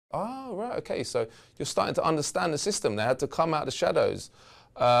Oh, right, okay. So you're starting to understand the system. They had to come out of the shadows.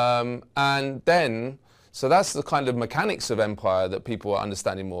 And then, so that's the kind of mechanics of empire that people are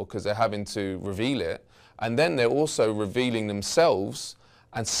understanding more because they're having to reveal it. And then they're also revealing themselves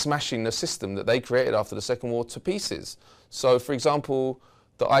and smashing the system that they created after the Second War to pieces. So, for example,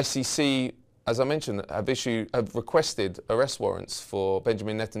 the ICC, as I mentioned, have requested arrest warrants for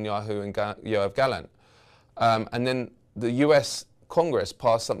Benjamin Netanyahu and Yoav Gallant. And then the US Congress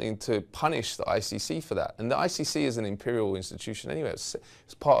passed something to punish the ICC for that. And the ICC is an imperial institution anyway. It's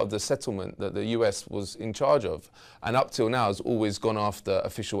part of the settlement that the US was in charge of. And up till now has always gone after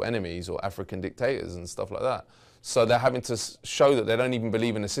official enemies or African dictators and stuff like that. So they're having to show that they don't even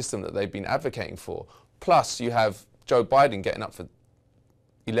believe in the system that they've been advocating for. Plus you have Joe Biden getting up for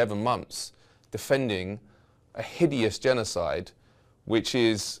 11 months defending a hideous genocide, which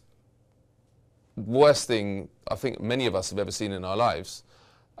is worst thing I think many of us have ever seen in our lives.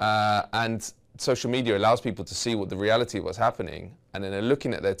 And social media allows people to see what the reality of what's happening, and then they're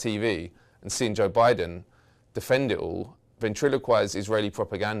looking at their TV and seeing Joe Biden defend it all, ventriloquize Israeli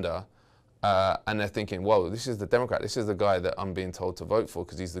propaganda, and they're thinking, whoa, this is the Democrat, this is the guy that I'm being told to vote for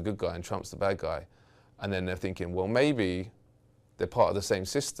because he's the good guy and Trump's the bad guy. And then they're thinking, well, maybe they're part of the same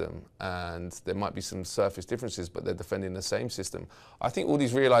system and there might be some surface differences, but they're defending the same system. I think all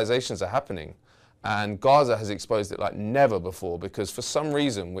these realizations are happening. And Gaza has exposed it like never before because for some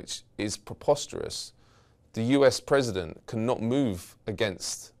reason, which is preposterous, the US president cannot move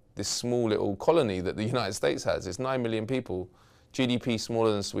against this small little colony that the United States has. It's 9 million people, GDP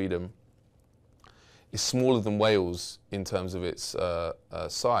smaller than Sweden. It's smaller than Wales in terms of its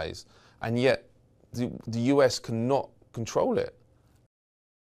size. And yet the US cannot control it.